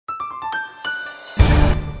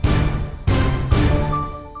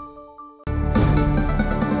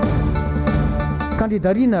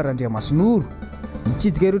Kandidarina Randriamasinoro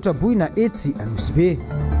mitsidika ireo traboina etsy Anosy Be.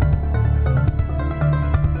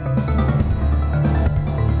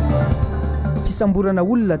 Fisamborana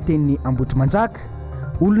olona teny Ambotrimanjaka,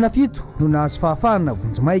 olona 7 no nahazo fahafahana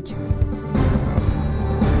Vonjimaika.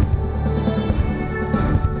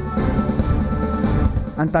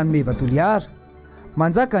 Antanimeva Toliara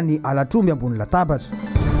manjaka ny alatromby ambony latabatra.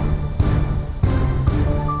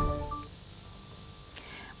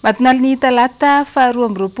 Matinaly Talata faharoa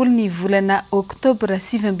amby roapolo ny volana Oktobra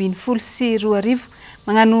 2022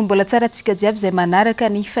 magnano mbola tsara tsika jiaby izay manaraka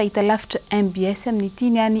ny fahitalavitra MBS amin'ny ity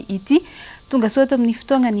niany ity tonga soto amin'ny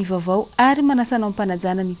fotoagna ny vaovao ary manasana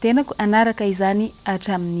ampanajana ny tenako anaraka izany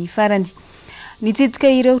hatramin'ny farany. Nitsidika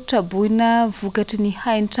ireo traboina vokatry ny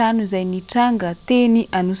haintrano izay nitranga teny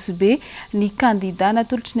Anosy Be ny kandida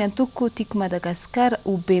natolotry ny antoko tiako Madagasikara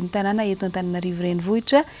ho ben'ny tanàna eto Antananarivo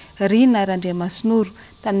renivohitra Rina Randriamasinoro.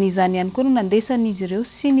 Tamin'izany ihany koa no nandesan'izy ireo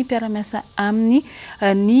sy ny mpiara-miasa aminy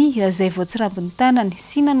ny izay voatsirambin'ny tanany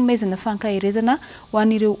sy nanomezana fankahirezana ho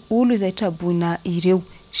an'ireo olo izay traboina ireo.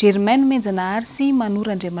 Germaine Menjana Arsy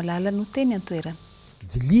Manora Andriamalala no teny antoerana.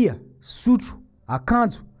 Vilia, sotro,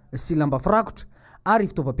 akanjo sy lamba firakotra ary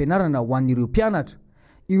fitaovam-pianarana ho an'ireo mpianatra.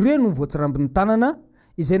 Ireo no voatsirambin'ny tanana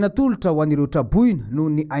izay natolotra ho an'ireo traboina noho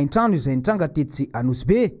ny haintrano izay nitranga tetsy Anosy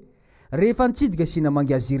Be. Rehefa nitsidika sy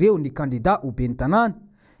namangy azy ireo ny kandida ho ben'ny tanàna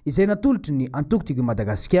izay natolotry ny antoko tiako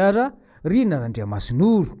Madagasikara Rina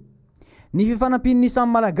Randriamasinoro. Ny fifanampian'ny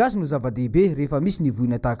samy malagasy no zava-dehibe rehefa misy ny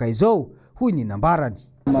voina tahaka izao, hoy ny nambarany.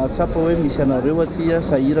 Mahatsapa hoe misy anareo aty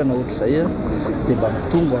sahirana ohatr'izay dia mba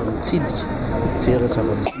mitonga mitsidika jera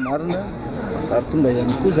zava-misy marina ary tonga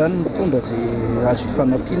ihany koa zany mitondra izay azo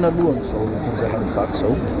hifanampiana aloha amin'izao vonjana vaky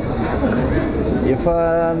izao.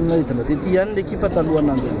 Efa nidina tety ihany ny ekipa taloha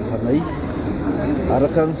nandefanay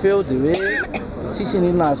araka ny feo dia hoe tsisy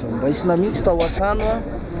ny nazo raisina mihitsy tao an-trano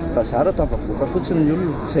fa zara tafavoaka fotsiny ny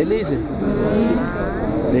olona izay le izy.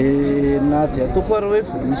 Dia na dia ataoko ary hoe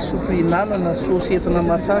misy sotro hinanana sosy entina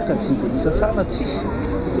matsaka zinga isasana tsisy,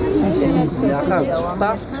 akanjo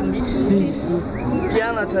fitafy tsy misy,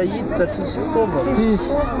 mpianatra hiditra tsisy fitaovana,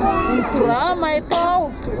 droit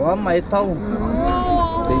mahay tao.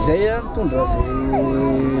 Dia izay mitondra izay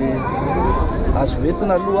azo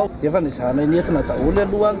entina aloha dia efa nizahana ny entina daholo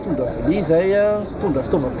aloha mitondra vilia izay mitondra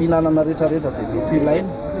fitaovam-pihinanana rehetrarehetra izay mety ilaina.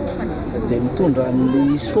 Dia mitondra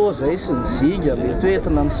ny soza sy ny zinga mety hoe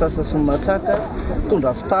entina misasa sy matsaka,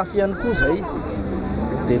 mitondra fitafy ihany koa izay.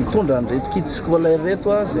 Dia mitondra nyreto kit scolaire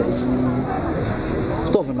reto izay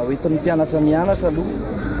fitaovana hoentin'ny mpianatra mianatra aloha.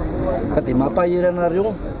 Ka dia mampahery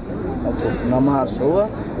anareo amin'izao vona maro izao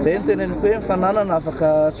izay no teneniko hoe mifananana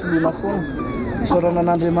afaka soloina foana. Isaorana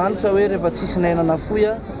an'Andriamanitra hoe rehefa tsisy nainana foy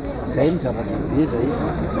izay ny zava-dehibe izay.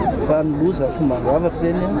 Fa ny loza fomba zavatra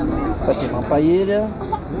ireny fa dia mampahery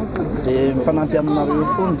dia mifanampy aminareo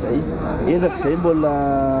foana izay. Ezaka izay mbola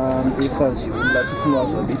ndefa azy olona tokony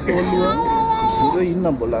azo alefa aloha izy ireo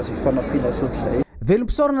inona mbola azo hifanampiana sy ohatr'izay.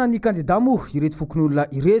 Velom-pisaorana ny kandida moa ireto fokon'olona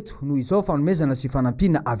ireto noho izao fanomezana sy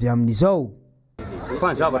fanampiana avy amin'izao.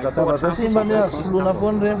 Zavatra simba ny azo soloina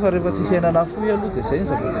foana ireny fa rehefa tsisy ainana foy aloha dia izay ny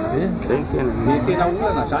zava-dehibe. Ny tena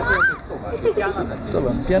olana zany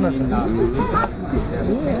fitaovana mpianatra.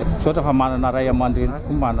 Sotra fa manana ray aman-dreny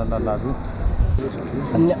tokoa manana anareo.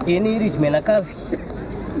 Eny izy menakavy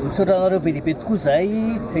misaotra anareo be dia be tokoa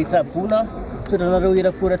izay traboina, misaotra anareo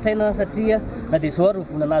era-poratsaina satria na dia izao ary ny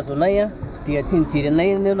vonana azo anay dia tsy nijery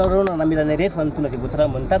anay nareo nanamilana irery fa nitondra izay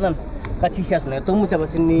voatsirambin'ny tanana ka tsisy azonay atao moa tsy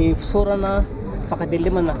afa-tsy ny fisaorana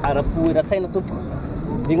fakatelemana ara-po era-tsaina tompoko.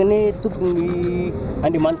 Dignany tompony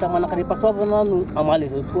Andriamanitra manankarepasoavana no amaly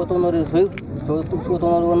izao soa ataonareo izao, izao soa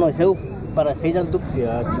ataonareo anao izao. Fa raha izay zany tompoko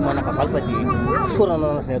dia tsy manakavaly fa dia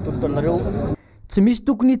fisaorana izay atolotra anareo. Tsy misy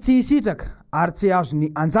tokony tsy hisitraka ary tsy azo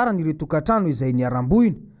ny anjara n'ireo tokantrano izay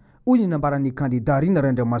niaramboina, hoy ny nambaran'ny kandida Rina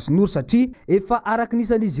Randriamasinoro satria efa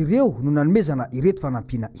arakin'isan'izy ireo no nanomezana ireto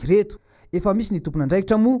fanampiana ireto. Efa misy ny tompona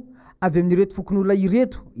andraikitra moa avy amin'ireto fokon'olona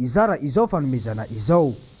ireto izara izao fanomezana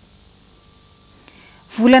izao.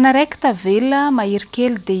 Volana raiky tavela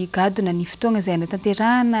maherikely dia higadona ny fotoagna izay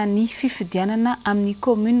natanterahana ny fifidianana amin'ny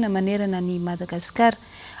commune manerana ny Madagasikara.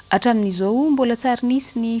 Hatramin'izao mbola tsary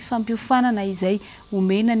nisy ny fampiofanana izay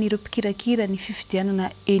omena n'ireo mpikirakira ny fifidianana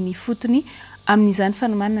eny fotony amin'izany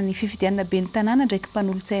fanomanana ny fifidianana ben'ny tanàna ndraiky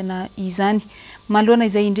mpanolontsaina izany. Malohana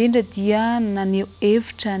izay indrindra dia naneho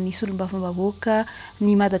hevitra ny solombavambahoaka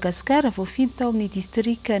ny Madagasikara voafidy tao amin'ny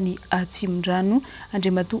distrika ny Atsimondrano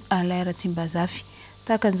Andriamatoa Alain Ratsimbazafy.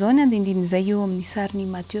 Tahaka an'izao ny andindinin'izay eo amin'ny sarin'ny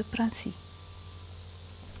Mathieu Prancy.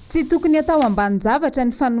 Tsy tokony atao ambany-javatra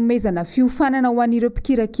ny fanomezana fiofanana ho an'ireo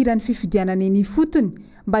mpikirakira ny fifidianana eny fotony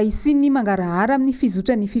mba hisiany mangarahara amin'ny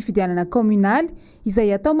fizotran'ny fifidianana kominaly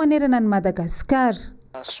izay atao manerana ny Madagasikara.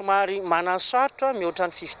 Somary manansarotra mihoatra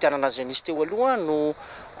ny fifidianana izay nisy teo aloha no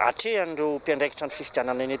atrehan'ireo mpiandraikitra ny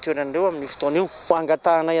fifidianana eny etoeran'ireo amin'ny fotoana io.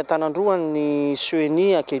 Angatahanay an-tanandroany ny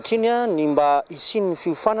sueni ankehitriny ny mba hisiany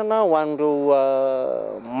fiofanana ho an'ireo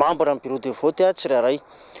membre amin'ny bureau de vote tsirairay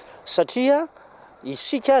satria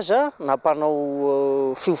isika aza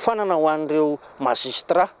nampanao fiofanana ho an'ireo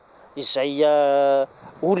magistrat izay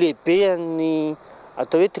ho lehibean'ny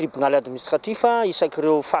atao hoe tribunal administratif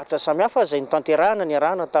isak'ireo faritra samihafa izay nitanterahana ny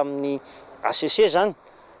arahana tamin'ny ACC zany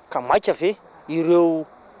ka maika ve ireo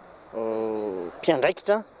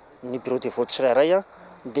mpiandraikitra ny bureau de vote tsirairay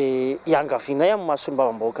dia iangavinay amin'ny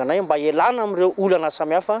mahasolombavambahoakanay mba ialana amin'ireo olana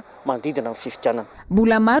samihafa mandidina amin'ny fifidianana.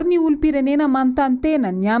 Mbola maro ny olom-pirenena manontany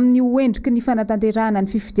tena ny amin'ny hoendriky ny fanatanterahana ny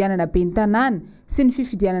fifidianana ben'ny tanàna sy ny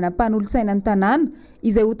fifidianana mpanolotsaina ny tanàna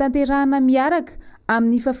izay ho tanterahana miaraka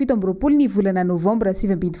amin'ny 17 ny volana Novambra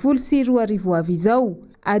 2020 sy 2020 avy izao.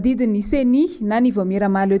 Adidin'ny seni na ny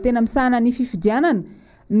voamiera-mahaleo tena misahana ny fifidianana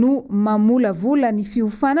no mamolavola ny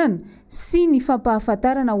fiofanana sy ny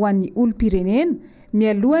fampahafantarana ho an'ny olom-pirenena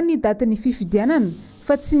mialohan'ny datin'ny fifidianana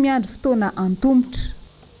fa tsy miandry fotoana antomotra.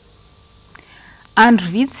 Andro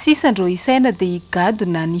vitsy sisa andro isaina dia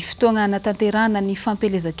higadona ny fotoana hanatanterahana ny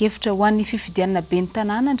fampelezakevitra ho an'ny fifidianana ben'ny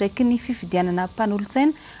tanàna ndraiky ny fifidianana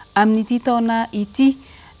mpanolotsaina amin'ity taona ity.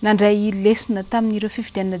 Nandray lesona tamin'ireo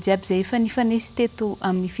fifidianana jiaby izay efa nifanesy teto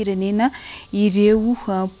amin'ny firenena ireo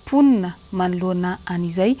mponina manoloana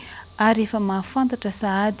an'izay ary efa mahafantatra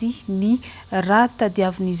sahady ny raha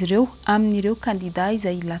tadiavin'izy ireo amin'ireo kandida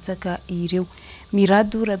izay latsaka ireo.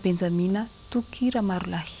 Mirado Benjamina Tokira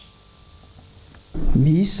Marolahy.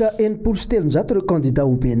 Miisa 700 ireo kandida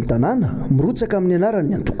ho ben'ny tanàna mirotsaka amin'ny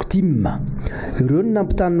anarany antoko timma. Ireo no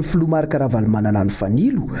nampitan'ny filomarika ravalomanana ny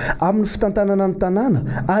fanilo amin'ny fitantanana ny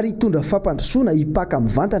tanàna ary hitondra fampandrosoana hipaka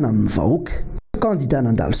mivantana amin'ny vahoaka. Kandida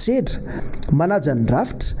nandalo sedra, manaja ny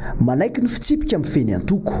rafitra, manaiky ny fitsipika amin'ny feny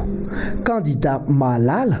antoko. Kandida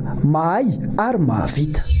mahalala, mahay ary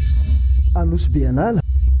mahavita. Anosy Beanala,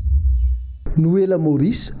 Noela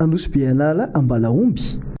Maurice, Anosy Beanala,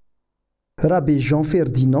 Ambalaomby. Rabe Jean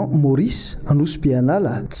Ferdinand Maurice, Anosy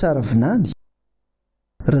Beanala, Tsaravinany.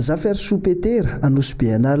 Razafer Soupetera, Anosy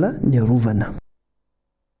Beanala, Niarovana.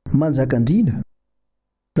 Manjakandrina.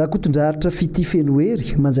 Rakotondraritra Fiti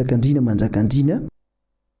Fenoery, Manjakandrina, Manjakandrina.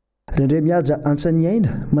 Rendre Miaja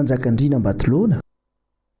Antsaniaina, Manjakandrina, Batlona.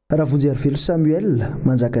 Ravonjervelo Samuel,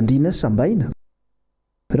 Manjakandrina, Sambaina.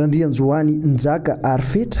 Randrianjoany Njaka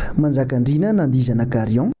Arfetra, Manjakandrina, Nandizana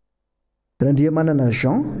Karion. Randriamanana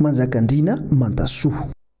Jean, Manjakandrina, Mantasoa.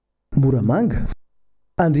 Moramanga.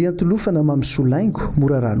 Andriantolofana Mamsolaingo,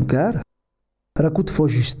 Moraranogara. Rakotovao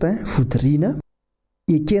Justin, Fodrina.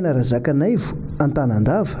 Ekena Razakanaivo,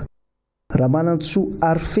 Antanandava. Ramanantsoa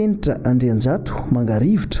Arfenitra, Andrianjato,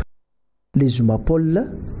 Mangarivotra. Lezoma Paul,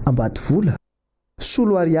 Ambadivola.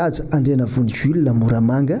 Solo Ariaja, Andrianavony Jules,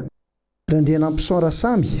 Moramanga. Randrianampison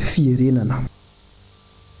Rasamy, Fierenana.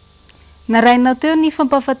 Naraina teo ny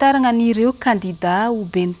fampahafantarana an'ireo kandida ho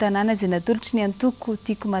ben'ny tanàna izay natolotry ny antoko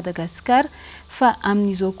tiako Madagasikara fa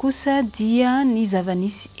amin'izao kosa dia ny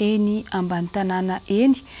zava-nisy eny ambany tanàna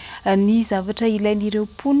eny ny zavatra ilain'ireo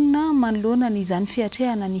mponina manoloana n'izany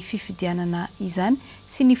fiatrehana ny fifidianana izany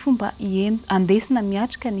sy ny fomba andesina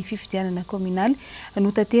miatrika ny fifidianana kominaly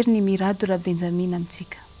notantery ny Mirado Benjamina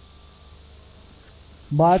amintsika.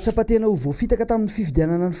 Mahatsapatena ho voafitaka tamin'ny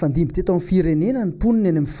fifidianana ny fandimby teto amin'ny firenena ny mponina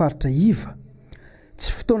eny amin'ny faritra iva.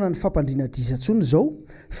 Tsy fotoana ny fampandriana drisantsony izao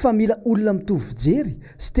fa mila olona mitovy jery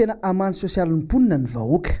sy tena amany sosialy ny mponina ny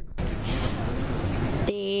vahoaka.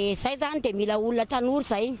 Dia izay zany dia mila olona tanora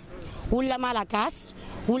izay, olona malagasy,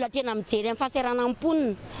 olona tena mijery amin'ny fahasairana ny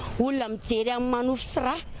mponina, olona mijery amin'ny manofy sy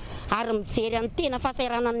raha ary mijery amin'ny tena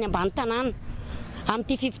fahasairana ny ambany tanàna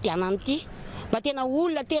amin'ity fifidianana ity. Mba tena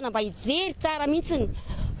olona tena mba hijery tsara mihitsiny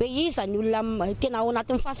hoe iza ny olona tena ao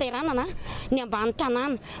anatin'ny fahasahiranana ny ambany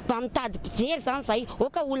tanàna mba mitady mpijery zany zay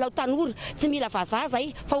oka olona tanora tsy mila vazaha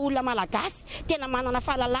zay fa olona malagasy tena manana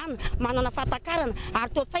fahalalana manana fahatakarana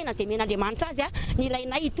ary totsaina zay men'Andriamanitra azy ny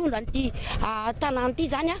ilainay hitondra an'ity tanàna ity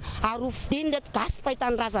zany ary hofidiany reto gasy mba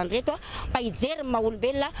hitany razany reto mba hijery ny maha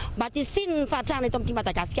olombelona mba tsy hisiny ny fahatrana eto amin'ity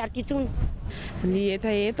Madagasikara ity tsony. Ny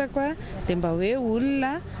etaetako a dia mba hoe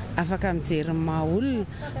olona afaka mijery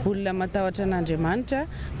olona matahotra an'Andriamanitra,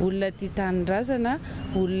 olona tia tanindrazana,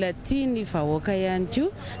 olona tia ny vahoaka ihany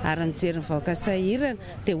koa ary mijery ny vahoaka sahirana,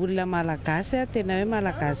 dia olona malagasy tena hoe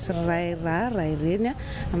malagasy ray ireny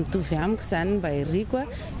mitovy amiko izany mba iriko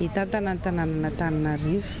hitantana ny tanànana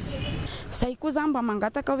Antananarivo. Zay koa zany mba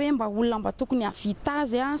mangataka hoe mba olona mba tokony havita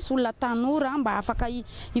azy sy olona tanora mba afaka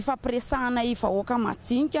ifampiresahana vahoaka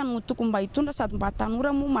majinika no tokony mba hitondra sady mba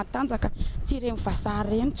tanora moa matanjaka tsy ireny vazaha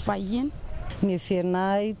ireny tsy vahiny. Ny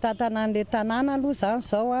verina hitantana an'ilay tanàna aloha zany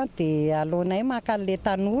zao dia alohanay maka an'ilay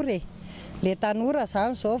tanora le tanora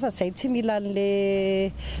zany zao fa zay tsy mila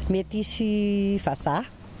an'ilay mety hisy vazaha.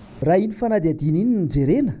 Raha iny fanadihadiana iny no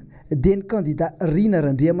jerena dia ny kandida Rina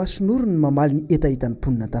Randriamasinoro ny mamaly ny etahitan'ny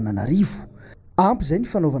mponina Antananarivo. Ampy izay ny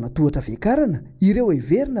fanaovana tohatra fiakarana ireo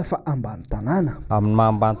heverina fa ambany tanàna. Amin'ny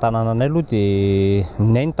maha-ambany tanàna anay aloha dia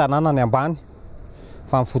nay ny tanàna ny ambany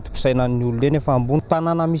fa mifoto-pisaina ny olona eny fa ambony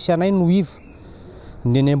tanàna misy anay no iva.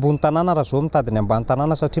 Ny ambony tanàna raha zao mitady ny ambany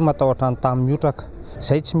tanàna satria matahotra ny tany miotraka.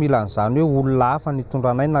 Zay tsy mila an'izany hoe olona hafa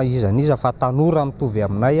nitondra anay na iza fa tanora mitovy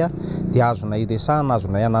aminay dia azonay iresahana,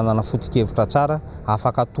 azonay ananana foto-kevitra tsara,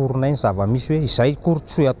 afaka atoronay ny zava-misy hoe izay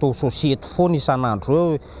kory atao sosiety foana isan'andro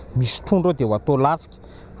hoe misy trondro dia ho atao lafika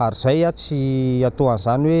ary zay tsy atao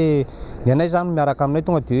an'izany hoe ny anay zany miaraka aminay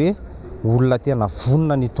tonga dia hoe olona tena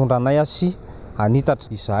vonona nitondra anay sy anitatra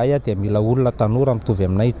izahay dia mila olona tanora mitovy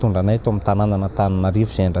aminay hitondra anay eto amin'ny tanànana Antananarivo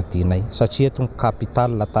izay andradianay satria eto ny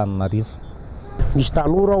kapitale Antananarivo. Misy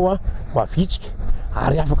tanora ao mavitsika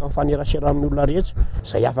ary afaka mifanerasera amin'ny olona rehetra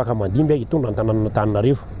izay afaka mandimby hitondra ny tanànana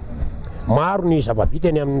Antananarivo. Maro ny zava-bita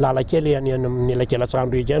any amin'ny lalakely amin'ny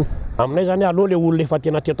elakelan-trano rehetra any. Aminay zany aloha le olona efa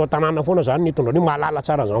tena teto tanàna foana zany nitondra ny malala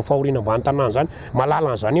tsara zany fahoriana ambany tanàna zany, malala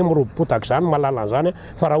an'izany mirobo-potaka zany, malala an'izany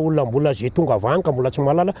fa raha olona mbola zay tonga avany ka mbola tsy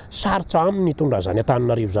malala sarotra aminy nitondra an'izany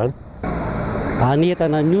Antananarivo zany.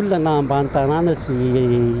 Anetana ny olona na ambany tanàna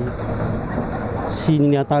sy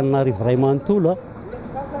ny Antananarivo ray manontolo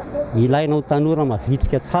ilainao tanora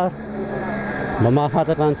mavitrika tsara mba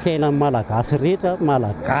mahafantatra ny fiainan'ny malagasy rehetra,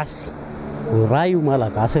 malagasy ray io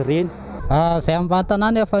malagasy reny. Zay ambany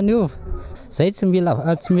tanàna efa niova zay tsy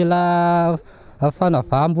mila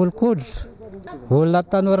fanavaham-bolokoditra, olona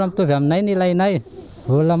tanora mitovy aminay ny ilainay,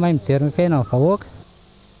 olona mahay mijery ny fiainan'ny vahoaka.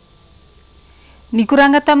 Ny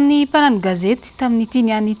koranga tamin'ny mpanano gazety tamin'ny ity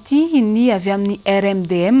niany ity ny avy amin'ny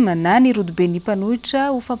RMDM na ny rodobe ny mpanohitra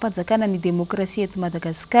ho fampanjakana ny demokrasia eto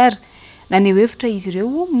Madagasikara. Naneho hevitra izy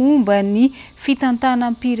ireo momba ny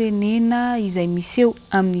fitantanam-pirenena izay miseho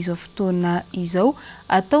amin'izao fotoana izao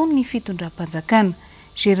ataon'ny fitondram-panjakana.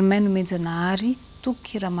 Germaine Menjanahary,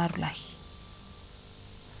 Toky Ramarolahy.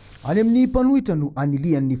 Any amin'ny mpanohitra no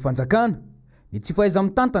anilian'ny fanjakana ny tsy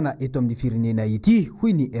fahaiza-mitantana eto amin'ny firenena ity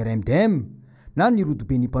hoy ny RMDM na ny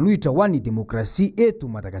rodobe ny mpanohitra ho an'ny demokrasia eto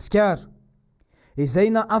Madagasikara. Izay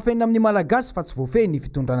na afaina amin'ny malagasy fa tsy voafehy ny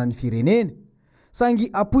fitondrana ny firenena sangy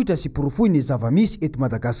apoitra sy porofoy ny zava-misy eto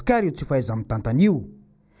Madagasikara io tsy fahaiza-mitantana io.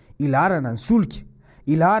 Ilarana ny solika,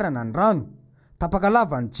 ilarana ny rano,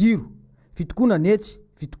 tapakalava ny jiro, fitokona ny etsy,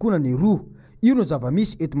 fitokona ny roa, io no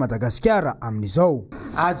zava-misy eto Madagasikara amin'izao.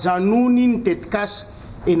 Ajanony ny tetikasa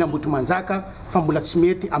eny Ambotrimanjaka fa mbola tsy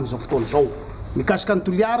mety amin'izao fotoana izao. Mikasika ny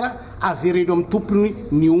toliara avereno amin'ny tompony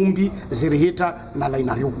ny omby zay rehetra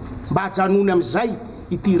nalainareo. Mba ajanony amin'izay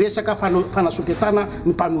ity resaka fanasoketana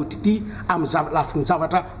ny mpanohitra ity amin'ny lafiny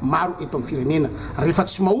zavatra maro eto amin'ny firenena. Rehefa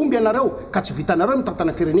tsy mahomby ianareo ka tsy vitanareo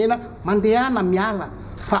mitantana firenena, mandehana miala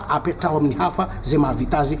fa apetrao amin'ny hafa zay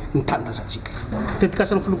mahavita azy ny tanindrazantsika.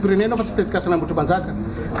 Tetikasana filoham-pirenena fa tsy tetikasana Ambotrimanjaka.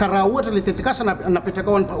 Ka raha ohatra le tetikasana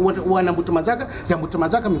napetraka ho any Ambotrimanjaka dia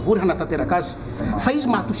Ambotrimanjaka mivory hanatanteraka azy. Fa izy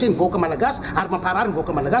mahatose ny vahoaka malagasy ary mamparary ny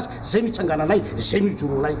vahoaka malagasy, zay mitsangananay, zay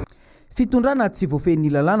mijoronay. Fitondrana tsy voafehin'ny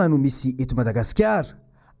lalàna no misy eto Madagasikara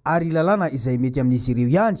ary lalàna izay mety amin'izy ireo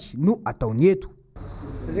ihany no ataony eto.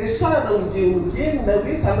 Resana ondieny na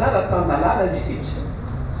hoe tanàna tan-dalàna isika.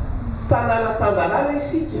 Tanàna tan-dalàna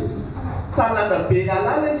isika. Tanàna be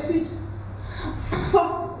lalàna isika. Fa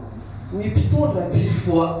ny mpitondra tsy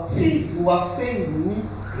voafehin'ny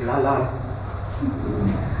lalàna.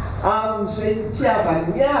 Amin'izay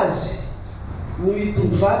nitiavany azy no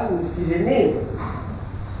hitondrany ny firenena.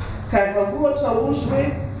 Ka raha ohatra ozy hoe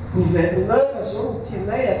gouverneur zao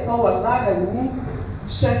tianay atao anaran'ny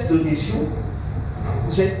chef de région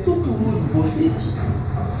izay tokony olo voafidy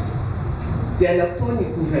dia nataony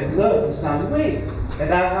gouverneur izany hoe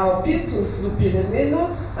raha ampitsy ny filoham-pirenena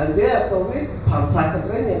andeha atao hoe mpanjaka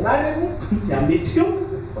indray ny anarany dia mety keo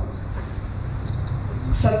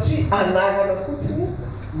satria anarana fotsiny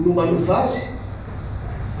no manova azy.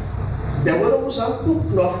 dia ahoana moa zany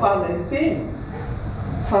tompo no afana iteny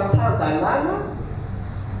fa tadalàna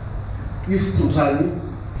io fitondrana io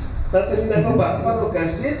natanina mba fanao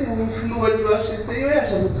gazety ny filohan'io HCC hoe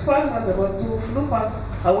aza motifana dia mato filoha fa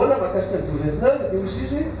ahoana mahakasika ny gouverneur dia misy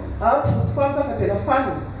izy hoe tsy motifana fa tena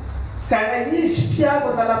fanina ka izy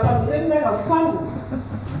mpiavana lampanireny raha fanina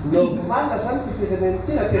normalna zany ty fireneny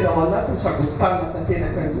ty na tena ao anatiny sagopanina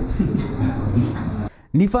tanteraka mihitsy.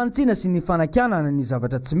 Ny fantsina sy ny fanakianana ny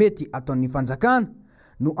zavatra tsy mety ataon'ny fanjakana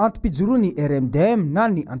no antom-pijoroany RMDM na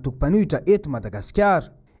ny antoko-panohitra eto Madagasikara.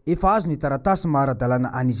 Efa azo ny taratasy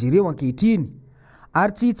maharadalàna an'izy ireo ankehitriny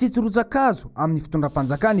ary tsy tsitsorotsakazo amin'ny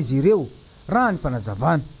fitondram-panjakana izy ireo raha ny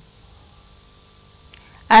fanazavana.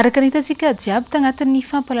 Araka ny hitantsika jiaby tagnatin'ny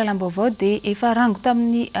fampahalalam-baovao dia efa rango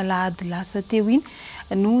tamin'ny alahady lasa teo iny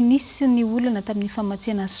no nisy ny olana tamin'ny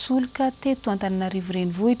famatsiana solika teto Antananarivo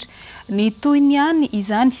renivohitra. Ny toyny ihany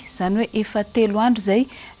izany hoe efa 3 andro zay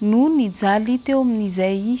no nijaly teo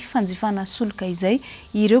amin'izay fanjifana solika izay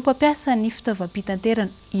ireo mpampiasa ny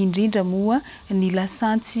fitaovam-pitanterana indrindra moa ny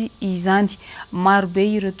lasantsy izany. Marobe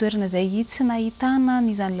ireo toerana zay tsy nahitana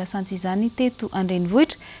n'izany lasantsy izany teto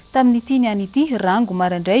an-drenivohitra tamin'ny tiny any ity rango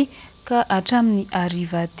marandray ka hatramin'ny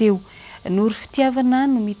ariva teo. Nory fitiavana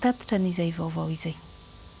no mitatitra n'izay vaovao izay.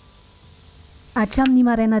 Hatramin'ny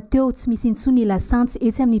maraina teo tsy misy intsony ny lasantsy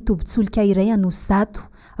etsy amin'ny tobin-tsolika iray Anosato.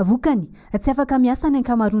 Vokany tsy afaka miasa ny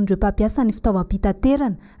ankamaroan'ireo mpampiasa ny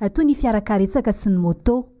fitaovam-pitaterana toy ny fiarakaretsaka sy ny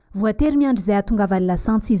moto. Voatery miandry izay ahatongavan'ny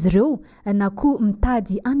lasantsy izy ireo na koa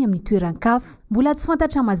mitady any amin'ny toeran-kafa. Mbola tsy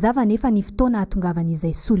fantatra mazava nefa ny fotoana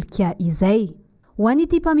ahatongavan'izay solika izay. Ho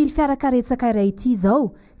an'ity mpamily fiarakaretsaka iray ity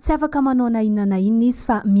izao tsy afaka manao na inona na inona izy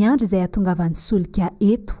fa miandry izay ahatongavan'ny solika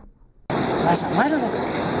eto.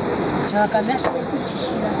 Tsaka miasa ety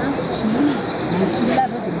tsisy lasantsy tsisy nona mokila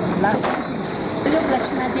reo dia lasantsy ireo mbola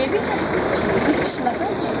tsy nandeha mihitsy tsisy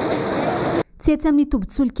lasantsy. Tsy etsy amin'ny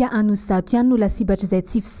tobin-tsolika Anosato ihany no lasibatra izay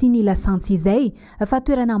tsy fisiany lasantsy izay fa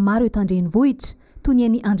toerana maro eto an-drenivohitra toy ny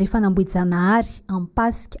any Andrefanambohijanahary,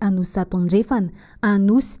 Ampasika, Anosato Andrefana,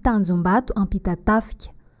 Anosy, Tanjombato, Ampitatafika.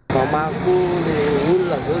 Mamako ny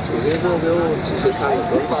olona zao reo tsisy esana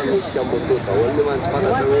zao fa misika moto daholo ny mantsy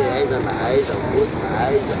fantatra hoe aiza na aiza moto na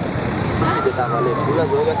aiza fitadiavana vola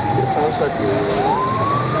zao ka tsisy esana sady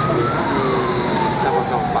tsy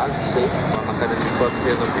afaka mivarotra zay makany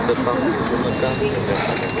sipampena pitatafika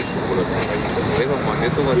vola rehefa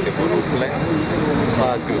mandeha tonga dia voaloha plein fa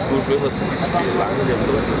deux jours efa tsy misy lanitsy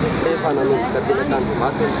amin'izao rehefa nanomboka tena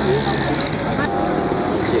Tanjombato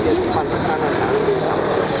fanjakana zany le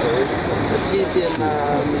zavatra tsy tena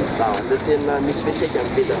misy zavatra tena misy fetseka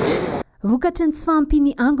miteza be. Vokatry ny tsy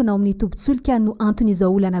fahampiny angona ao amin'ny tobin-tsolika no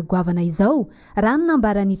anton'izao olana goavana izao raha ny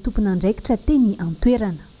nambaran'ny tompon'andraikitra teny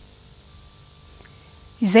an-toerana.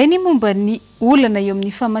 Izay ny momba ny olana eo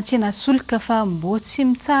amin'ny famatsiana solika fa mbo tsy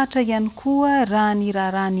mitsahatra ihany koa raha ny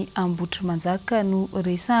raharaha Ambotry Manjaka no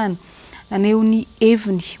resahana. Aneo ny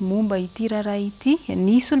heviny momba ity raharaha ity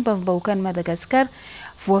ny solombavam-bahoaka ny Madagasikara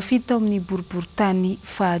voafito amin'ny boriboritany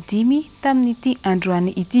fahadimy tamin'ity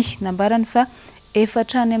androany ity. Nambarany fa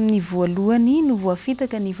efatrany amin'ny voalohany no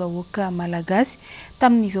voafitaka ny vahoaka malagasy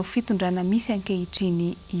tamin'izao fitondrana misy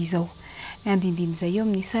ankehitriny izao. Andindin'izay eo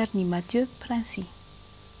amin'ny sary ny Mathieu Princy.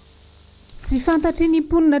 Tsy fantatry ny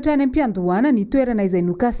mponina hatrany am-piandohana ny toerana izay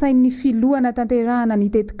nokasain'ny filohana tanterahana ny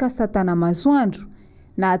tetikasa Tanamasoandro.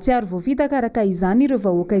 Na tsy ary voafitaka araka izany ireo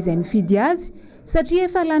vahoaka izay nifidy azy satria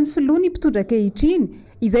efa lany filoha ny mpitondra ankehitriny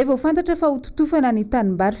izay vao fantatra fa hototofana ny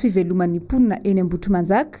tanimbary fiveloman'ny mponina eny Ambotry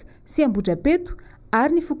Manjaka sy Ambohidrapeto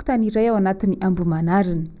ary ny fokontany iray ao anatin'ny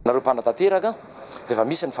Ambohimanarina. Nareo mpanatanteraka rehefa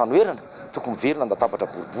misy ny fanoherana tokony miverina andatabatra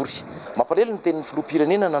boribory. Mampalahelo ny tenin'ny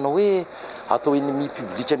filoham-pirenena nanao hoe atao ennemi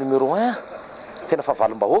public numéro 1 tena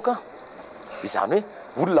fahavalim-bahoaka izany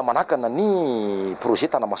hoe olona manakana ny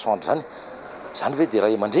projet Tanamasoandro zany. Zany hoe dia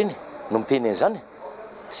ray aman-dreny no miteny an'izany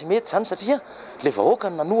tsy mety zany satria le vahoaka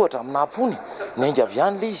nanohatra amina ampony ny ainga avy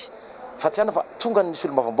any le izy fa tsy ana fa tonga ny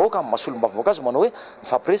solombavam-bahoaka amin'ny mahasolombavam-bahoaka azy manao hoe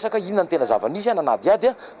mifampiresaka inona ny tena zavany izy nanadiady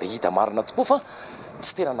dia hita marina tokoa fa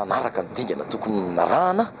tsy tena nanaraka ny dingana tokony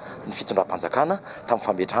narahana ny fitondram-panjakana tamin'ny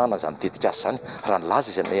fametrahana zany tetikasa zany raha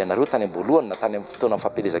nilaza izay ianareo tany am-boalohany na tany amin'ny fotoana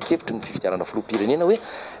fampielezan-kevitry ny fifidianana filoham-pirenena hoe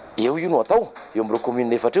eo io no atao eo amin'ireo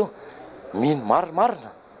commune efatra eo mino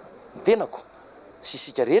marina ny tenako sy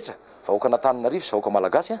isika rehetra vahoaka n'Antananarivo sy vahoaka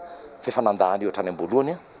malagasy fa efa nandahany eo hatrany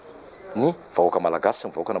am-boalohany ny vahoaka malagasy sy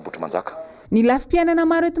ny vahoaka n'Ambotry Manjaka. Ny lafim-piainana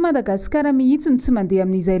maro eto Madagasikara mihitsy tsy mandeha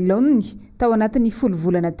amin'izay laoniny tao anatin'ny 10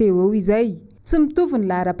 volana teo eo izay. Tsy mitovy ny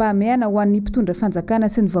lahara-pahamehana ho an'ny mpitondra fanjakana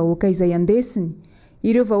sy ny vahoaka izay andesiny.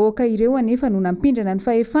 Ireo vahoaka ireo anefa no nampindrana ny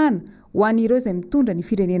fahefana ho an'ireo izay mitondra ny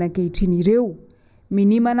firenena ankehitriny ireo.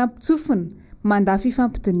 minimana ampitsofina manda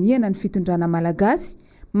fifampitiniana ny fitondrana malagasy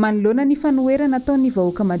manoloana ny fanoherana ataon'ny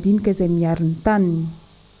vahoaka madinika izay miaro ny taniny.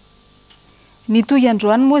 Ny toy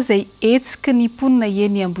androany moa izay etsika ny mponina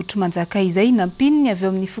eny Ambotry Manjaka izay nampininy avy eo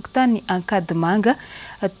amin'ny fokontany Ankady Manga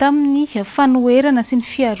tamin'ny fanoherana sy ny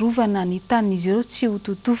fiarovana ny tanin'izy ireo tsy ho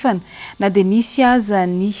totofana na dia nisy aza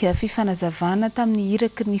ny fifanazavana tamin'ny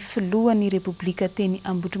iraky ny filohan'ny Repoblika teny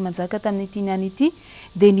Ambotry Manjaka tamin'ny tiany ity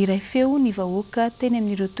dia niray feo ny vahoaka teny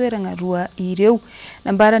amin'ireo toerana roa ireo.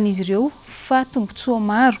 Nambaran'izy ireo fa tombontsoa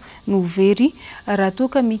maro no very raha toa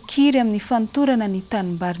ka mikiry amin'ny fanotorana ny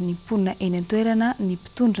tanimbary ny mponina eny an-toerana ny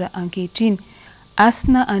mpitondra ankehitriny.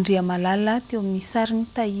 Asina Andria Malala teo amin'ny sariny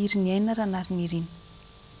Tahiry ny aina ranariny iriny.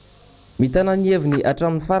 Mitana ny heviny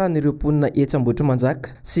hatramin'ny farany ireo mponina etsy Ambotry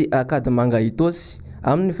Manjaka sy Ankady Manga itosy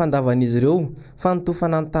amin'ny fandavan'izy ireo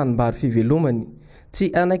fanotofana ny tanimbary fivelomany.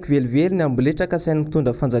 Tsy anaiky velively ny amboletraka sain'ny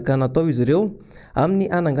mitondra fanjakana atao izy ireo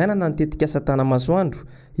amin'ny ananganana ny tetika asa tanamasoandro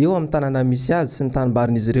eo amin'ny tanana misy azy sy ny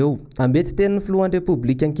tanimbarin'izy ireo. Ambety tenin'ny filohan'ny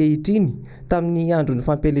Repoblika ankehitriny tamin'ny andro ny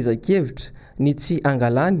fampelezan-kevitra ny tsy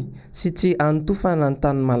angalany sy tsy anotofana ny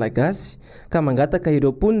tany malagasy ka mangataka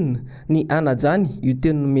ireo mponina ny anajany io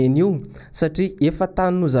teny nomeny io satria efa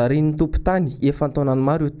tany nozarian'ny tompon-tany efa antaonany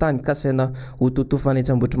maro io tany ka saina ho totofana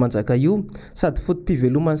etsy Ambotry Manjaka io sady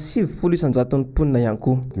fotom-pivelomany 700 isanjaton'ny mponina ihany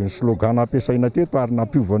koa. Ny slogan ampiasaina teto ary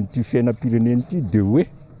nampiovan'ity fiainam-pireneny ity dia hoe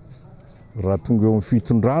raha tonga eo amin'ny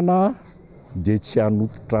fitondrana dia tsy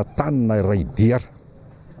hanototra tany na iray diara.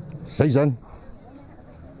 Zay zany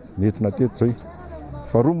nentina teto zay.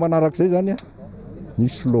 Faharoa manarak'izay zany ny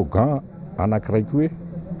slogan anankiray koa hoe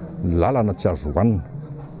ny lalana tsy azo hohanina.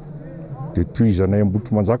 Dia tohizanay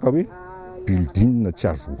Ambotry Manjaka hoe building tsy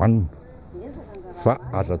azo hohanina fa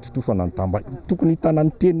aza totofana ny tambany. Tokony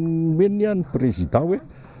hitanany teny nomeny ny président hoe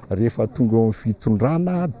rehefa tonga eo amin'ny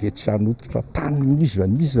fitondrana dia tsy hanototra tany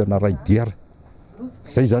nizva na ray diara.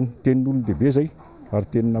 Zay zany tenin'olon-dehibe zay ary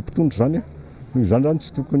tenina mpitondra zany noho izany zany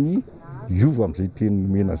tsy tokony hiova amin'izay teny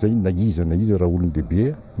nomena zay na iza raha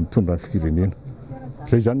olon-dehibe mitondra ny firenena.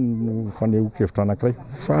 Zay zany no fanehoan-kevitra anankiray.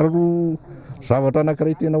 Faharoa zavatra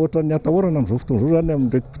anankiray tena ohatran'ny atahorana amin'izao fotoana izao zany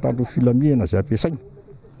amin'ireo mpitandro filamiana izay ampiasaina.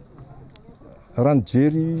 Raha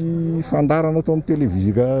nijery fandarana atao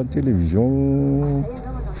amin'ny télévision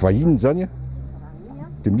vahiny zany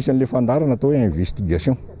dia misy an'ilay fandarana atao hoe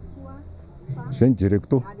investigation. Zay nijereko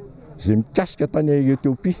tao izay mikasika tany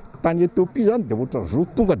Etiopia. Tany Etiopia zany dia ohatra zao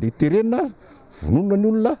tonga dia terenina vonona ny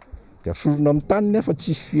olona dia asorona amin'ny taniny afa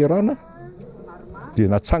tsisy fiarana dia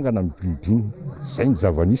natsangana amin'ny building. Zay ny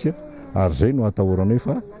zava-nisy ary zay no atahoranay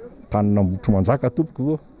fa tanina Ambotry Manjaka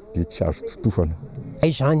tompoko dia tsy azo totofana.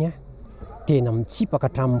 Ay zany tena mitsipaka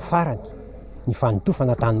hatramin'ny farany ny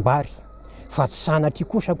fanotofana tanimbary fa tsy sanatry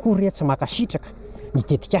kosa akory tsy makasitraka ny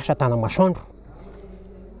tetikasa tanamasoandro.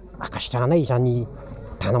 Akasitranay zany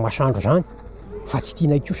tanamasoandro zany fa tsy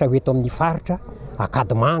tiana kosa ho eto amin'ny faritra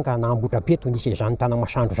Ankady Manga na Ambotrapeto nisy izany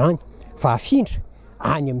tanamasoandro zany fa afindra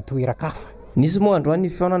any amin'ny toeran-kafa. Nisy moa androany ny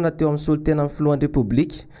fihaonana teo amin'ny solitena amin'ny filohan'ny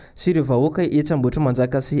Repoblika sy ireo vahoaka etsy Ambotry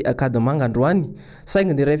Manjaka sy Ankady Manga androany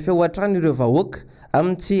saingy niray feo hatrany ireo vahoaka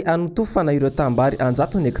amin'ny tsy anotofana ireo tambary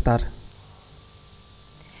 100 hektara.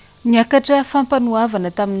 Niakatra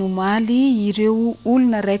fampanohavana tamin'ny omaly ireo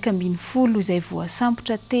olona 110 izay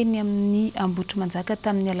voasambotra teny amin'ny Ambotry Manjaka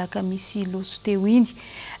tamin'ny alakamisy loso teo iny.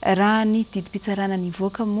 Raha ny didim-pitsarana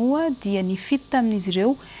nivoaka moa dia ny 7 tamin'izy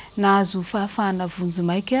ireo nahazo fahafahana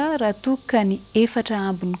vonjomaika raha toa ka ny 4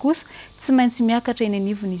 ambiny kosa tsy maintsy miakatra eny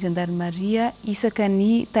anivon'ny Gendarmeria isaka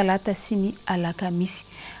ny Talata sy ny alakamisy.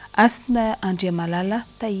 Asina Andria Malala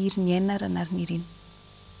Tahiry ny aina ranariny iriny.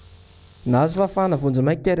 Nahazo fahafahana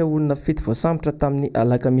vonjomaika ireo olona 7 voasambotra tamin'ny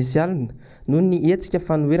alakamisy alina noho ny hetsika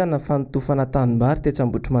fanoherana fanotofana tanimbary tetsy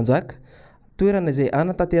Ambotry Manjaka, toerana izay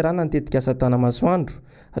anatanterana ny tetika asa tanamasoandro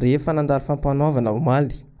rehefa nandalo fampanohavana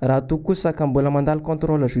omaly. Raha toa kosa ka mbola mandalo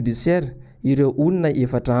contrôle judiciaire ireo olona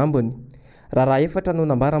 4 ambiny. Raha 4 no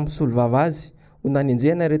nambara misolo vava azy ho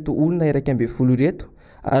nanenjehana ireto olona 12 ireto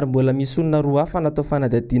ary mbola misy olona 2 hafa natao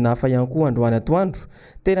fanadihadiana hafa ihany koa androany atoandro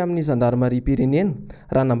teny amin'ny Gendarmerie pirenena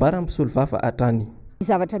raha nambara misolo vava hatrany.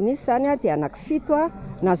 Zavatra nisy zany dia anaky7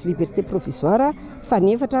 nahazo liberté provisoire fa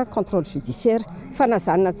 4 contrôle judiciaire fa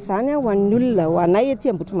nazanona tsy zany ho an'ny olona ho anay ety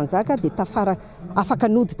Ambotry Manjaka dia tafara afaka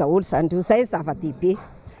nody daholo zany ireo. Zay zava-dehibe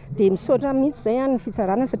dia misaotra mihitsy zay ny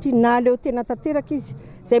fitsarana satria naleo tena tanteraka izy.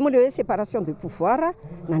 Zay moa le hoe séparation de pouvoir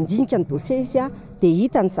nandinika ny dossier izy dia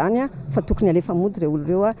hitany zany fa tokony alefa mody ireo olo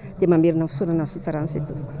ireo dia mamerina fisaonana fitsarana izay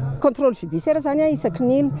tokony. Contrôle judiciaire zany isaky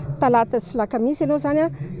ny Talata sy Alakamisy ianao zany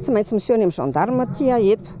tsy maintsy miseho any amin'ny gendarme ty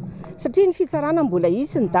eto. satria ny fitsarana mbola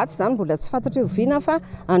isy ny daty zany mbola tsy fantatra oviana fa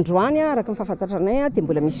androany araka ny fahafantatra anay dia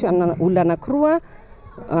mbola misy olona anankiroa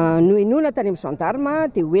noenona tany amin'ny gendarme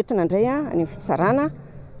dia hoentina indray any fitsarana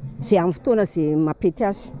zay amin'ny fotoana zay mapety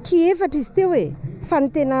azy efatra izy teo fa ny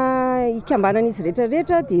tena ikambanan'izy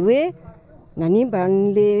rehetrarehetra dia hoe nanimba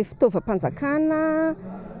n'le fitaovam-panjakana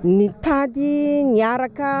ny tady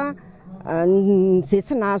niaraka zay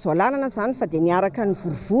tsy nahazo alalana zany fa dia niaraka ny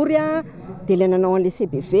vorivory dia ilay nanao an'le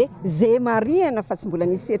CBV zay marihana fa tsy mbola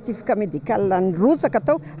nisy certificat médical nirotsaka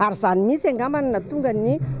tao ary zany mihitsy angambany na tonga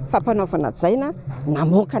ny fampanaovana jaina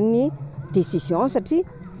namoaka ny décision satria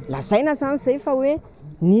lazaina zany zay fa hoe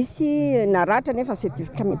nisy naratra nefa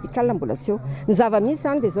certificat médical mbola tsy eo ny zava-misy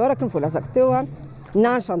zany dia zao araka ny voalazako teo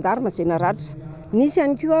na ny gendarme zay naratra nisy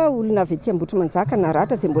ihany koa olona avy ety Ambotrimanjaka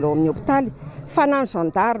naratra zay mbola ao amin'ny hôpitaly fa na ny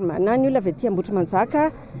gendarme na ny olona avy ety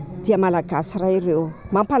Ambotrimanjaka dia malagasy iray ireo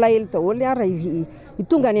mampalahelo daholo raha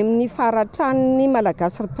itonga any amin'ny faratran'ny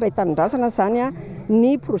malagasy mpiray tanindrazana zany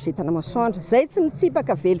ny projet tanamasoandro zay tsy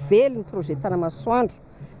mitsipaka velively ny projet tanamasoandro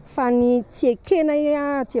fa ny tsy ekena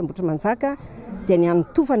aty Ambotrimanjaka dia ny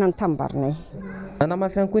anotofana ny tambarinay.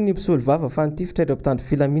 Nanamafy ihany koa ny mpisolo vava fa nitifitra ireo mpitandro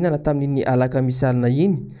filaminana tamin'ny alakamisy alina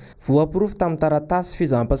iny voaporofo tamin'ny taratasy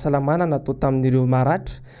fizaham-pahasalamana natao tamin'ireo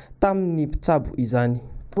maratra tamin'ny mpitsabo izany.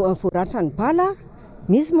 Voaratra ny bala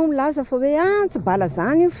misy moa milaza fa hoe tsy bala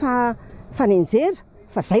zany fa nenjera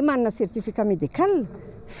fa zay manana certificat médical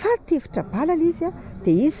fa tifitra bala izy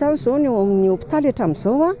dia izy zany zao ny eo amin'ny hôpitaly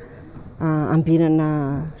hatramin'izao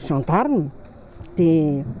ambenana gendarme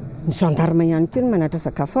dia ny gendarme ihany koa ny manatra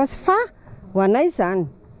sakafo azy fa ho anay zany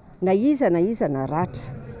na iza na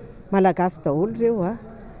ratra malagasy daholo ireo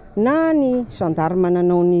na ny gendarme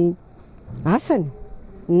nanao ny asany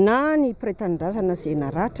na ny mpiray-tanindrazana zay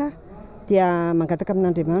naratra dia mangataka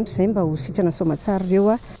amin'Andriamanitra zay mba ho sitrana soamatsara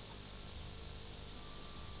ireo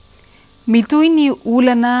mitoy ny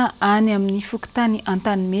olana any amin'ny fokotany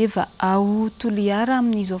Antanimeva ao Toliara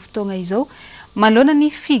amin'izao fotoana izao maloana ny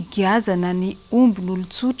figiazana ny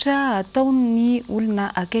ombin'olon-tsotra ataon'ny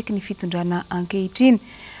olona akaiky ny fitondrana ankehitriny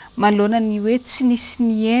maloana ny hoe tsy nisy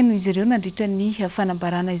ny eno izy ireo nandritra ny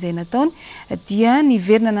fanambarana izay nataony dia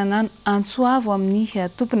niverina nanano antsoavo amin'ny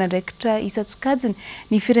tompona andraikitra Isatsokajiny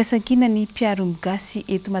ny firaisankina ny mpiaro gasy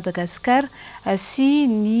eto Madagasikara sy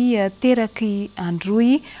ny teraky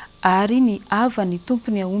androy ary ny avany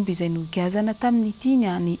tompony aomby izay nogiazana tamin'ny tiny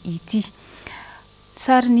any ity.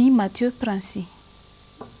 Sariny Mathieu Prancy.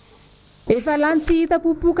 Efa lany tsy hita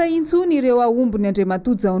popoka intsony ireo aombony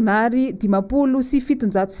Andriamatojaonary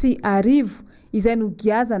 750 izay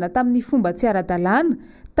nogiazana tamin'ny fomba tsy ara-dalàna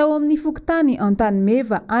tao amin'ny fokotany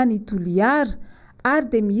Antanimeva any Toliara ary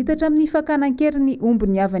dia mihitatra amin'ny fakanan-kery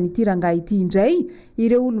ombony avany ity rangahy ity indray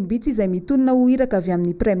ireo olombitsy izay mitonona ho iraka avy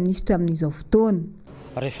amin'ny Prime Ministre amin'izao fotoana.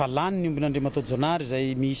 Rehefa lany ny ombony Andriamatojaonary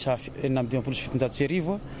izay miisa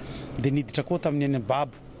 750 dia niditra koa tamin'ny any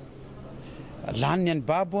babo lany ny any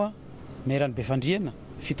babo merany Befandriana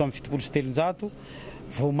 770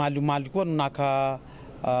 vao maliomaly koa no naka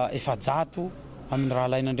 100 amin'ny raha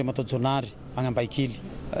lain'Andriamatojaonary agny Ambaikily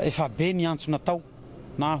efa be ny antso natao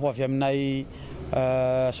na ho avy aminay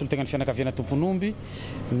solotegnan'ny fianakaviana tompon'omby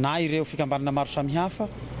na ireo fikambanana maro samihafa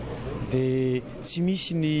dia tsy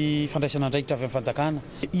misy ny fandraisana andraikitra avy amin'ny fanjakana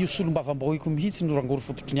io solombavam-bahoaka mihitsy no rangory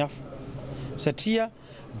fototry ny hafa satria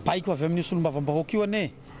baiko avy amin'ny solombavam-bahoaka io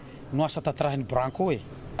ane no asa tatrahiny Branco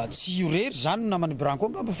tsy io rery zany no namany Branco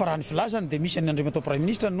ngamba fa raha ny filazany dia misy ny Andriamantoa Prime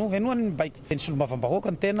Ministre no henoany ny baiko ny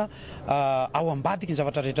solombavam-bahoaka ny tena ao ambadiky ny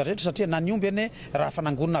zavatra rehetrarehetra satria na ny omby ane raha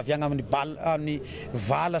fanangonana avy agny amin'ny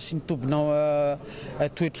vala sy ny tobina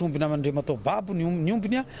toetrombina amin'Andriamantoa babo ny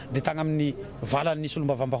ombiny dia tagny amin'ny valan'ny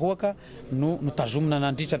solombavam-bahoaka no tazomina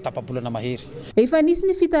nandritra ny tapabolana mahery. Efa nisy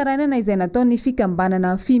ny fitarainana izay nataon'ny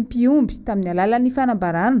fikambanana fimpy-omby tamin'ny alalan'ny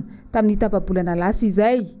fanambarana tamin'ny tapabolana lasa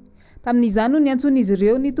izay. Tamin'izany no niantson'izy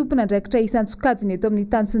ireo ny tompona andraikitra Isatsokajiny eto amin'ny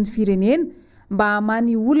tany sy ny firenena mba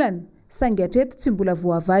hamany olana saingy hatreto tsy mbola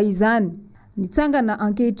voavay izany. Nitsangana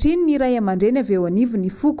ankehitriny ny ray aman-dreny avy eo anivony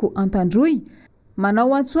Foko Antandroy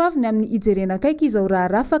manao antsoaviny amin'ny ijerena akaiky izao raha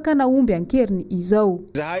rafaka na omby ankeriny izao.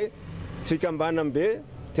 Zahay fikambanam-be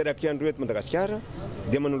teraky andro eto Madagasikara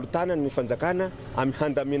dia manolotana ny fanjakana amin'ny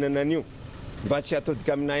handaminana an'io mba tsy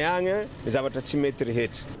atodika aminay agny zavatra tsy mety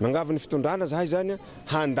rehetra. Mangavy ny fitondrana zahay zany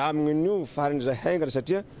handamigna an'io farany zay haingana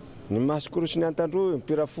satria ny masokorosy ny Antandroy,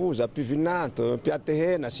 Mpirafoza, Mpivinato,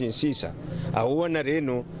 Mpiatehena sy ny sisa. Ahoana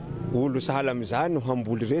reno olo sahala amin'izany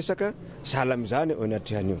hamboly resaka sahala amin'izany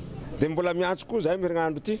anatrihan'io. Dia mbola miantso koa zahay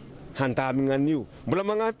merinandro ity handamigna an'io. Mbola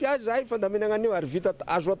magnampy azy zahay fandaminana an'io ary vita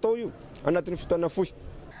azo atao io anatin'ny fotoana fohy.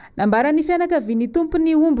 Nambarany fianakavian'ny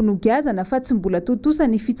tompony omby nogiazana fa tsy mbola totosa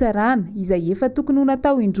ny fitsarana izay efa tokony ho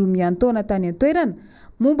natao indroa miantaona tany an-toerana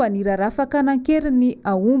momba ny rarafakanan-kery ny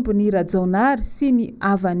aomby ny rajaonary sy ny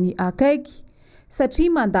avany akaiky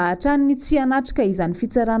satria mandahatra ny tsy anatrika izany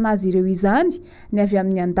fitsarana azy ireo izany ny avy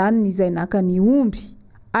amin'ny andaniny izay naka ny omby.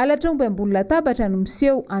 Alatra omby ambony latabatra no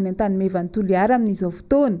miseho any an-tany Mevany Toliara amin'izao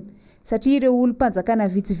fotoana satria ireo olom-panjakana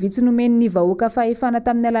vitsivitsy nomen'ny vahoaka fahefana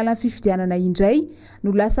tamin'ny alalan'ny fifidianana indray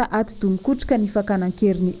no lasa ati-domikotrika ny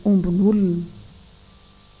fakanan-kery ombin'olona.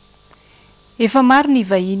 Efa maro ny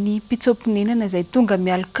vahiny mpitsoponenana izay tonga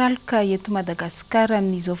mialokaloka eto Madagasikara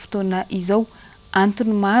amin'izao fotoana izao.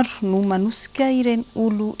 Antony maro no manosika ireny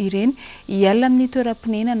olo ireny hiala amin'ny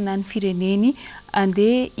toeram-ponenana na ny fireneny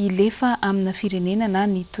andeha ilefa amina firenena na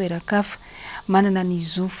ny toeran-kafa. Manana ny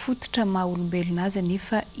zo fototra maha olombelona azy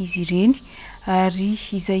anefa izy ireny ary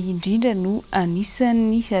izay indrindra no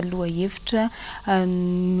anisan'ny aloha hevitra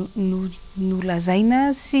no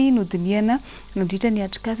lazaina sy nodiniana indrindra ny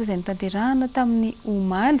atrikasa izay notanterahana tamin'ny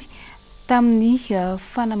omaly tamin'ny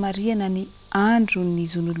fanamariana ny andro ny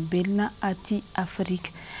zon'olombelona aty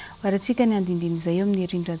Afrika. Waratsika ny andindiny izay eo amin'ny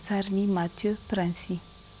rindran-tsary ny Mathieu Princy.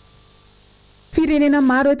 Firenena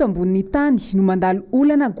maro eto ambonin'ny tany no mandalo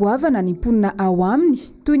olana goavana ny mponina ao aminy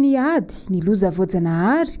toy ny ady, ny loza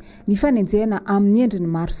voajanahary, ny fanenjehana amin'ny endriny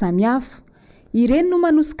maro samihafa. Ireny no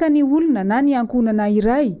manosika ny olona na ny ankonana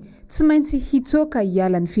iray tsy maintsy hitsoaka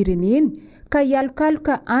hiala ny fireneny ka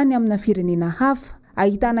hialokaloka any amina firenena hafa.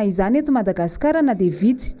 Ahitana izany eto Madagasikara na dia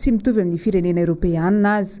vitsy tsy mitovy amin'ny firenena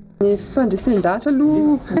Europeana azy. Ny fandresan-dahatra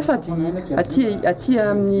aloha sady aty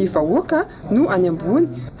amin'ny vahoaka no any ambony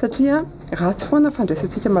satria ratsy foana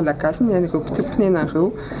fandraisantsika malagasy ny an'ireo mpitsoponena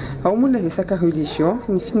ireo. Ao moa ilay resaka religion,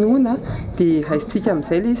 ny finoana dia raisitsika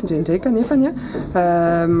amin'izay ilay izy indraindraika nefany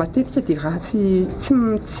matetika dia ratsy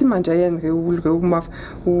tsy mandray an'ireo olo ireo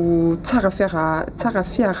ho tsara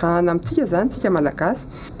fiarahana amintsika zany tsika malagasy.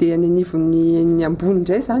 Dia ny anivon'ny ambony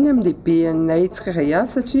indray zany amin'ny lehibe anay tsirairay avy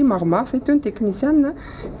satria maromaro izay teo ny teknisiana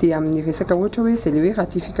dia amin'ny resaka ohatra hoe izay le hoe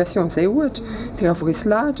ratification izay ohatra dia raha voaresy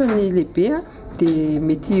lahatra ny lehibe dia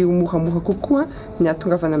mety moramora kokoa ny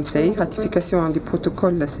atongavana amin'izay ratification le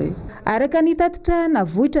protocole izay. Araka ny tatitra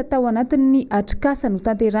navohitra tao anatin'ny atrikasa no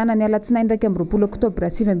tanterana ny alatsinainy 20 Oktobra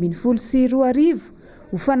 2024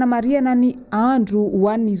 ho fanamariana ny andro ho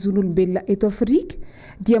an'ny zon'olombelona eto Afrika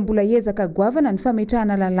dia mbola ezaka goavana ny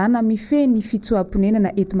fametrahana lalàna mifehy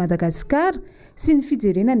fitsoam-ponenana eto Madagasikara sy ny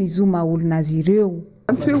fijerena ny zo maha olona azy ireo.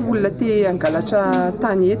 Tsy hoe olona te angalatra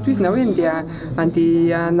tany eto izy na hoe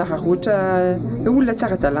andeha nararoatra olona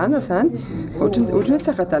tsara-dalàna zany ohatra hoe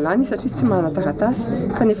tsara-dalàna satria tsy manana taratasy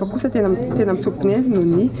kanefa kosa tena mitsoponenzy noho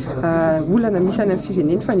ny olana misy any amin'ny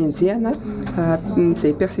fireneny fanenjehana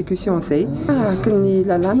izay persécution izay. Araka ny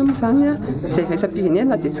lalàna moa zany izay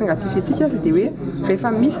raisam-pirenena dia tsy ratifientsika azy dia hoe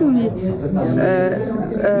rehefa misy ny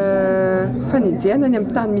fanenjehana ny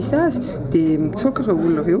amin'ny tany misy azy dia mitsoaka ireo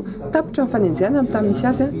olona ireo tapitra ny fanenjehana amin'ny tany misy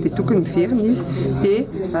azy dia tokony miverina izy dia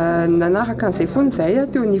nanaraka an'izay foana izay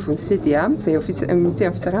teo anivon'ny CDA izay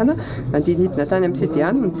ministère fitsarana nandinidina tany amin'ny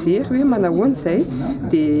CDA no mijery hoe manahoana izay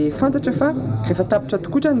dia fantatra fa rehefa tapitra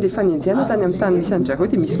tokotra ny fanenjehana tany amin'ny tany misy an'zareo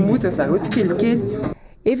dia misy modra zareo tsikelikely.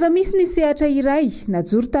 Efa misy ny sehatra iray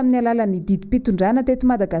najoro tamin'ny alalan'ny didim-pitondrana teto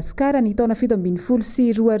Madagasikara ny taona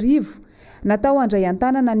 2022 natao handray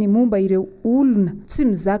an-tanana ny momba ireo olona tsy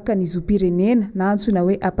mizaka ny zom-pirenena na antsoina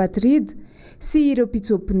hoe apatride sy ireo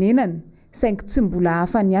mpitsoponenana saingy tsy mbola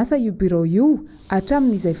hafa ny asa io birao io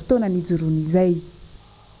hatramin'izay fotoana nijoroany izay.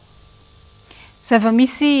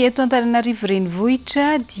 Zava-misy eto Antananarivo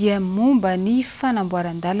renivohitra dia momba ny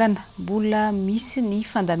fanamboaran-dalana. Mbola misy ny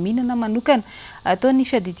fandaminana manokana ataon'ny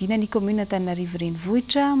fiadidina ny commune Antananarivo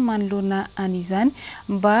renivohitra manoloana an'izany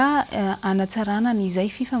mba hanatsarana n'izay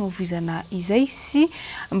fifamoivoizana izay sy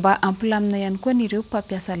mba ampilamina ihany koa n'ireo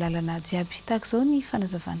mpampiasa lalana jiaby. Tahaka izao ny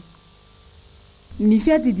fanazavana. Ny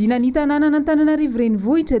fiadidina ny tanàna Antananarivo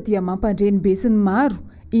renivohitra dia mampandreny besiny maro,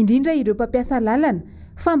 indrindra ireo mpampiasa lalana.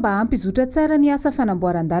 Fa mba hampizotra tsara ny asa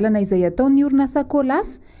fanamboaran-dalana izay ataon'ny orinasa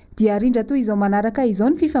Kolasy dia rindra toy izao manaraka izao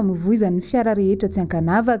ny fifamoivoizan'ny fiara rehetra tsy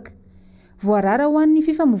ankanavaka. Voarara ho an'ny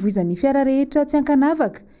fifamoivoizan'ny fiara rehetra tsy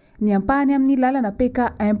ankanavaka ny ampahany amin'ny lalana PK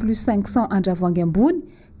 1+500 Andravoahangy ambony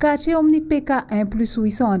ka hatreo amin'ny PK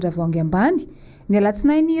 1+800 Andravoahangy ambany ny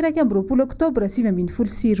alatsinainy 20 Oktobra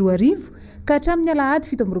 2024 ka hatramin'ny alahady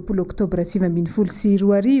 17 Oktobra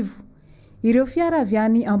 2024. Ireo fiara avy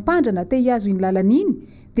any ampandrana te hiazo iny lalana iny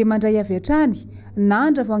dia mandray avy hatrany na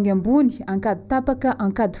Andravoahangy ambony ankady tapaka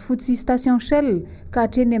ankady fotsy station Shell ka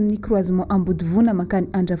hatreny amin'ny croisement Ambodivona mankany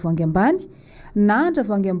Andravoahangy ambany na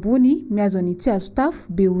Andravoahangy ambony miazo any tsy azo tafo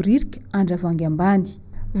Beoririka Andravoahangy ambany.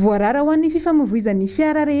 voarara ho an'ny fifamoivoizan'ny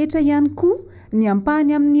fiara rehetra ihany koa ny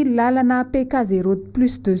ampahany amin'ny lalana PK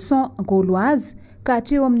 0+200 Gauloise ka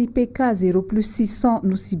hatreo amin'ny PK 0+600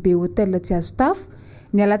 Nosibe Hôtel tsy azo tafo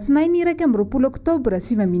ny alatsinainy 20 Oktobra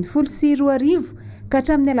 2024 ka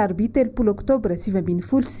hatramin'ny alarobia 30 Oktobra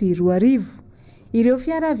 2024. Ireo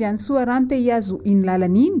fiara avy any Soarante hiazo iny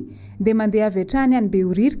lalana iny dia mandeha avy hatrany any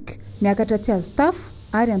Beoririka miakatra tsy azo tafo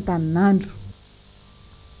ary Antaninandro.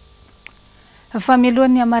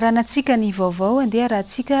 Famelohan'ny amaranantsika ny vaovao andeha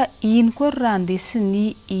rahantsika iny koa raha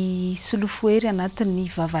andesin'ny solofoery anatin'ny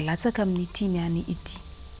vavalatsaka amin'ny tiny any ity.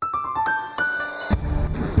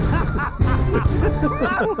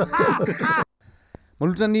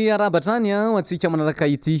 Malotra ny arabatrany antsika manaraka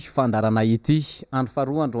ity fandarana ity andro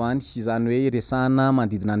faharoa androany izany hoe resana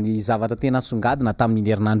mandidina ny zavatra tena songadina tamin'ny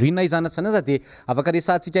herinandro iny na izany tsy anaza dia afaka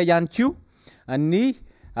resantsika ihany koa ny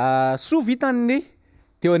soa vitan'ny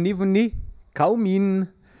teo anivony kaominina.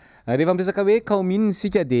 Rehefa miresaka hoe kaominina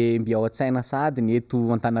isika dia mbi ao an-tsaina sady ny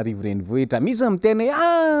eto Antananarivo renivohitra misy miteny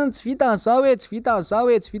hoe tsy vita an'izao hoe tsy vita an'izao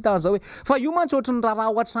hoe tsy vita an'izao hoe fa io mantsy ohatry ny raharaha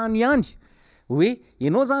ao an-trano ihany hoe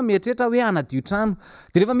ianao zany mieritreritra hoe hanadio trano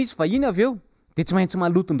dia rehefa misy vahiny avy eo dia tsy maintsy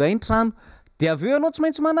maloto indray ny trano dia avy eo ianao tsy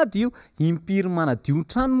maintsy manadio. Impiry manadio ny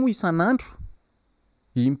trano moa isan'andro,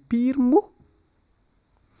 impiry moa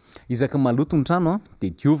isaky maloto ny trano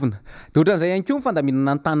dia diovina. Dia ohatran'izay ihany koa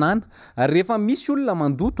fandaminana ny tanàna rehefa misy olona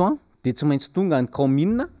mandoto dia tsy maintsy tonga ny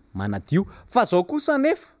kaominina manadio. Fa zao kosa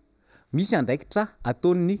nefa misy andraikitra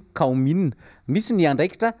ataon'ny kaominina, misy ny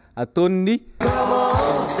andraikitra ataon'ny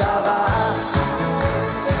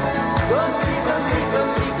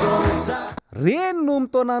reny no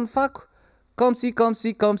mitaonany fako comme si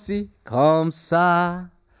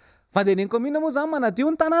fa dia ny kaominina moa zany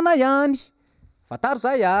manadio ny tanàna ihany. Fataro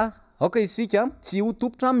zay aoka isika tsy ho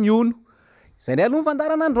tompotra amin'ny ono. Izay ndray aloha ny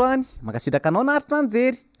fandarana androany makasitraka anao naharitra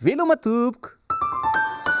anjery velo matoboko.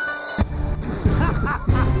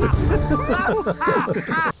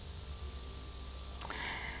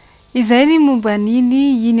 Izay ny momba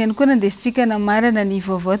niny iny ihany koa nandesitsika namarana ny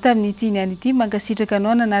vaovao tamin'ny ity niany ity mankasitraka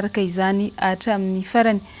anao nanaraka izany hatramin'ny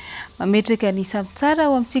farany mametraka ny samy tsara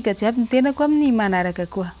ao amintsika jiaby ny tenako amin'ny manaraka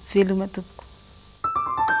koa velo matoboko.